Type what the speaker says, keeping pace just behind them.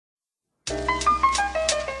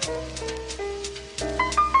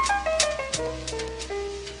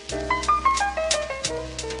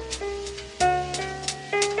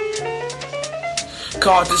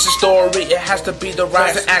call this a story, it has to be the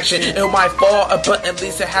rise of action. It might fall, but at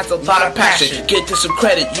least it has a lot of passion. Get this some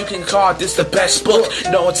credit, you can call this the best book.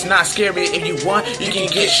 No, it's not scary. If you want, you can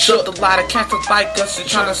get shook. A lot of cats are like us and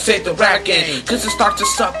trying to save the rap game, cause it starts to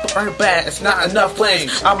suck very bad. It's not enough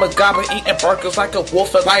flames. I'm a goblin eating burgers like a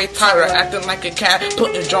wolf, a light tiger, acting like a cat,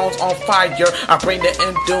 putting drones on fire. I bring the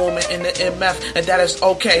doom and the MF, and that is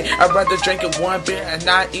okay. I'd rather drink one beer and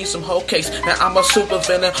not eat some whole cakes. Now I'm a super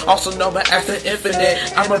villain, also known as the Infinite.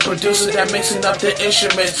 I'm a producer that mixing up the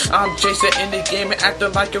instruments. I'm Jason in the game and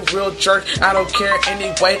acting like a real jerk. I don't care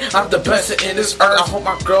anyway, I'm the best in this earth. I hope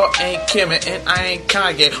my girl ain't Kim and I ain't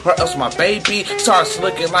Kanye, or else my baby starts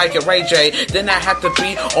looking like a Ray J. Then I have to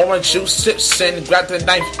be orange juice Simpson. Grab the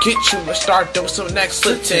knife, get you, and start doing some next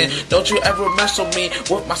slitting. Don't you ever mess with me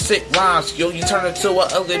with my sick rhymes. Yo, you turn into an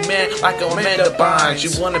ugly man like Amanda Bynes.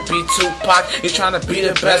 You wanna be Tupac, you trying to be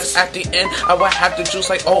the best. At the end, I would have the juice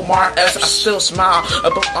like Omar S. I still smile,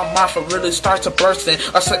 but my mouth really starts to bursting.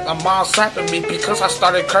 I said my mom slapping me because I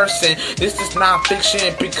started cursing. This is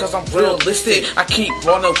non-fiction because I'm realistic. I keep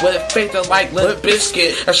running with faith and like Limp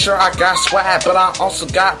Bizkit. Sure, I got swag, but I also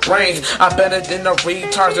got brains. I'm better than the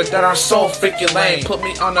retards that are so freaking lame. Put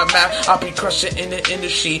me on the map, I'll be crushing in the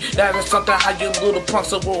industry. That is something how you little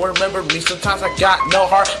punks will remember me. Sometimes I got no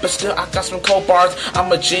heart, but still I got some cold bars.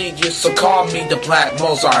 I'm a genius, so call me the Black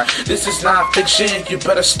Mozart. This is not fiction, you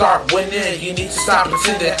better start winning. You need to stop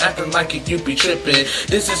pretending, acting like you be tripping.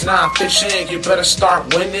 This is not fiction, you better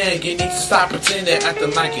start winning. You need to stop pretending,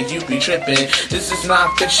 acting like you be tripping. This is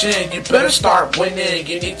not fiction, you better start winning.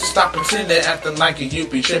 You need to stop pretending, acting like you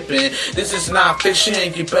be tripping. This is not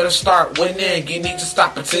fiction, you better start winning. You need to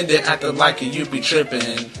stop pretending, acting like you be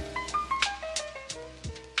tripping.